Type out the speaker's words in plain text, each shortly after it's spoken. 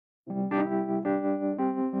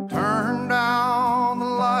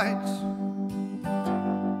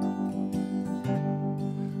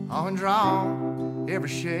every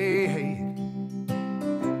shade.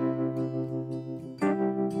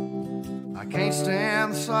 I can't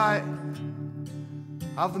stand the sight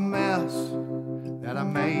of the mess that I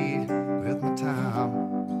made with my time.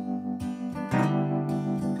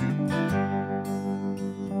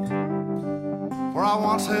 For I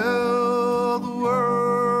once held the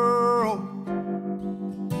world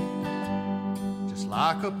just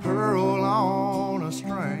like a pearl on a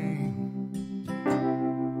string,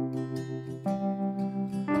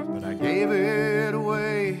 but I gave it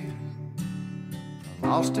away. I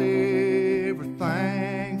lost everything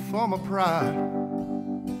for my pride.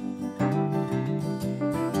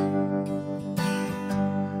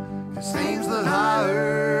 It seems that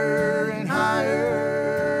higher and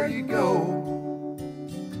higher you go,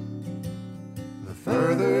 the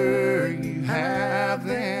further you have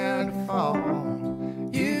then to fall.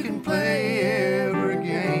 You can play every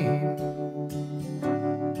game,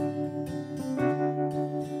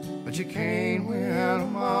 but you can't win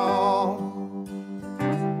them all.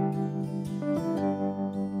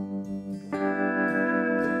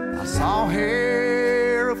 I saw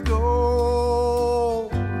hair of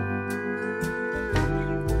gold,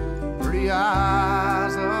 pretty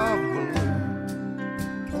eyes of blue,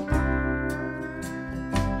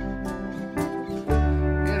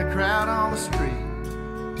 in a crowd on the street.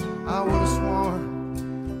 I would have sworn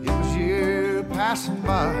it was you passing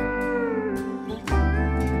by.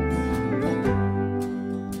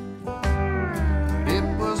 It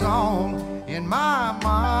was all in my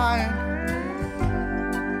mind,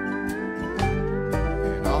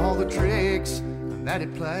 and all the tricks that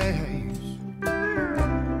it plays.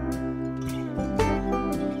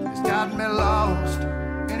 It's got me lost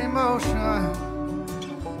in emotion,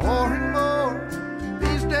 more and more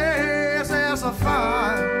these days as I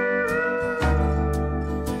find.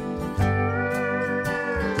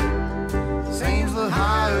 Seems the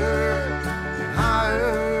higher and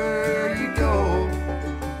higher you go,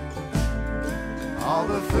 all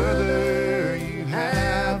the further you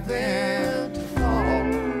have then to fall.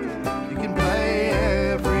 You can play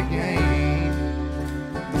every game,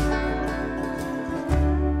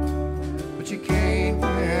 but you can't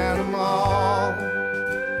win them all.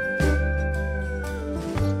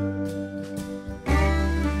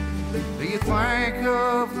 Do you think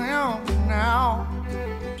of them now?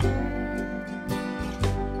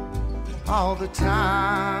 All the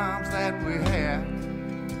times that we had.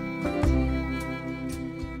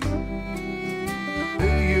 Do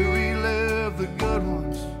you relive the good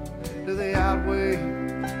ones? Do they outweigh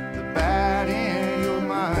the bad in your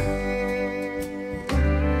mind?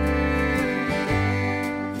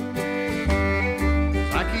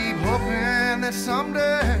 I keep hoping that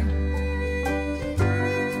someday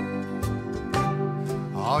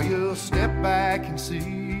you'll step back and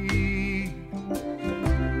see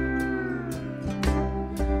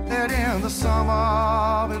that in the sum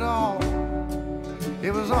of it all,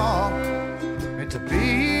 it was all meant to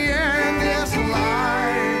be in this life.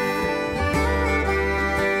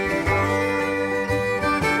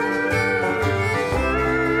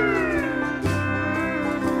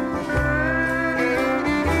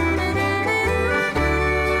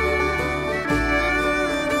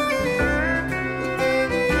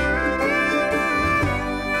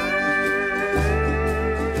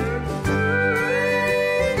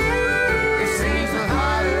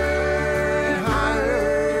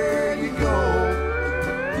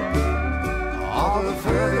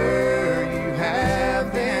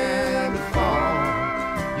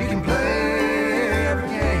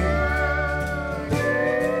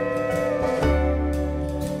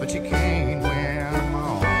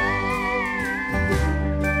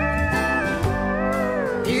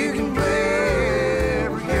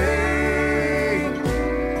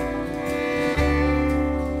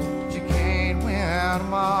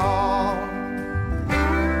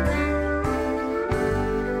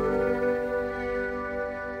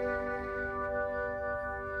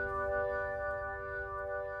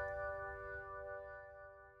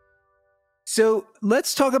 So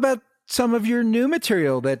let's talk about some of your new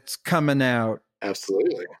material that's coming out.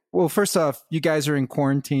 Absolutely. Well, first off, you guys are in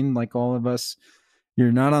quarantine like all of us.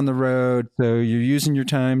 You're not on the road, so you're using your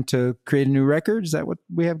time to create a new record. Is that what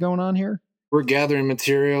we have going on here? We're gathering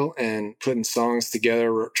material and putting songs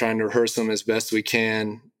together. We're trying to rehearse them as best we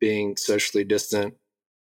can, being socially distant.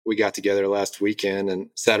 We got together last weekend and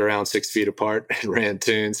sat around 6 feet apart and ran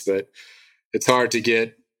tunes, but it's hard to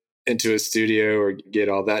get into a studio or get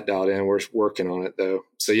all that dialed in. We're working on it though.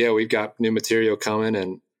 So yeah, we've got new material coming,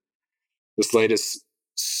 and this latest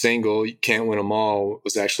single, You Can't Win 'Em All,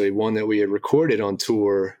 was actually one that we had recorded on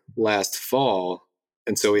tour last fall.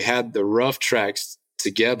 And so we had the rough tracks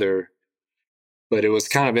together, but it was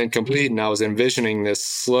kind of incomplete. And I was envisioning this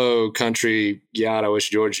slow country, God, I wish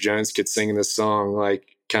George Jones could sing this song,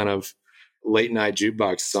 like kind of late night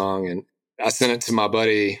jukebox song. And I sent it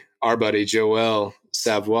to our buddy Joel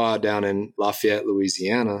Savoy down in Lafayette,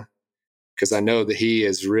 Louisiana, because I know that he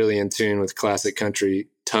is really in tune with classic country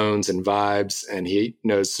tones and vibes. And he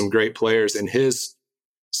knows some great players in his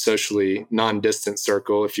socially non-distant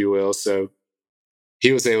circle, if you will. So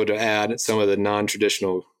he was able to add some of the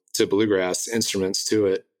non-traditional to bluegrass instruments to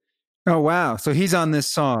it. Oh, wow. So he's on this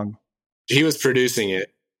song. He was producing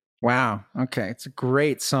it. Wow. Okay. It's a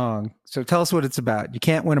great song. So tell us what it's about. You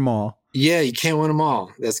can't win them all. Yeah, you can't win them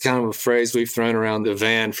all. That's kind of a phrase we've thrown around the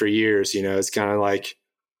van for years. You know, it's kind of like,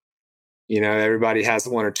 you know, everybody has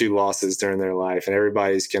one or two losses during their life, and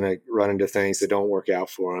everybody's going to run into things that don't work out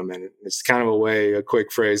for them. And it's kind of a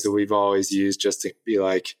quick phrase that we've always used just to be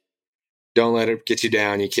like, don't let it get you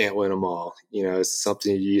down. You can't win them all. You know, it's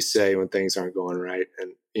something you say when things aren't going right.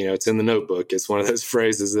 And, you know, it's in the notebook. It's one of those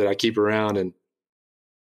phrases that I keep around. And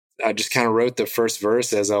I just kind of wrote the first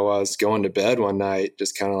verse as I was going to bed one night,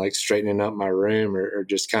 just kind of like straightening up my room or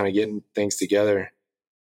just kind of getting things together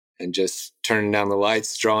and just turning down the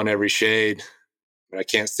lights, drawing every shade. But I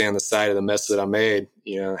can't stand the sight of the mess that I made.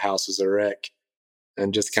 You know, the house was a wreck.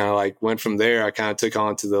 And just kind of like went from there. I kind of took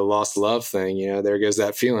on to the lost love thing. You know, there goes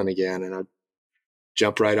that feeling again. And I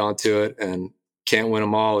jumped right onto it. And Can't Win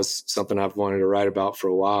Them All is something I've wanted to write about for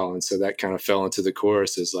a while. And so that kind of fell into the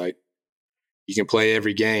chorus, is like, you can play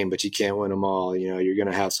every game, but you can't win them all. You know, you're going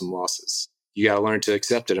to have some losses. You got to learn to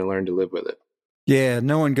accept it and learn to live with it. Yeah,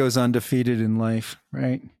 no one goes undefeated in life,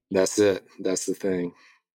 right? That's it. That's the thing.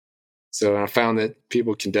 So I found that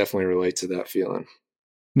people can definitely relate to that feeling.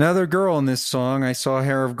 Another girl in this song, I Saw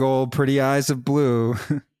Hair of Gold, Pretty Eyes of Blue.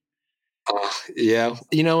 Yeah.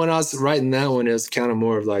 You know, when I was writing that one, it was kind of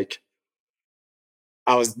more of like,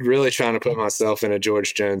 I was really trying to put myself in a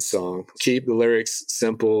George Jones song, keep the lyrics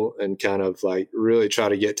simple and kind of like really try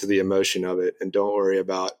to get to the emotion of it. And don't worry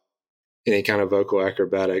about any kind of vocal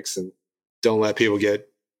acrobatics, and don't let people get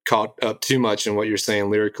caught up too much in what you're saying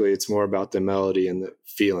lyrically. It's more about the melody and the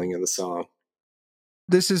feeling of the song.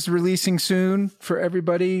 This is releasing soon for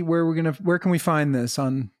everybody. Where can we find this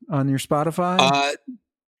on your Spotify?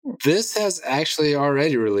 This has actually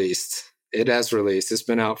already released. It has released. It's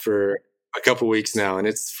been out for a couple weeks now, and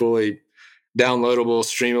it's fully downloadable,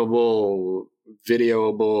 streamable,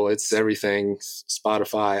 videoable. It's everything.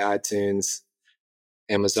 Spotify, iTunes,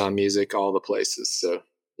 Amazon Music, all the places. So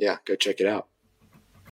yeah, go check it out.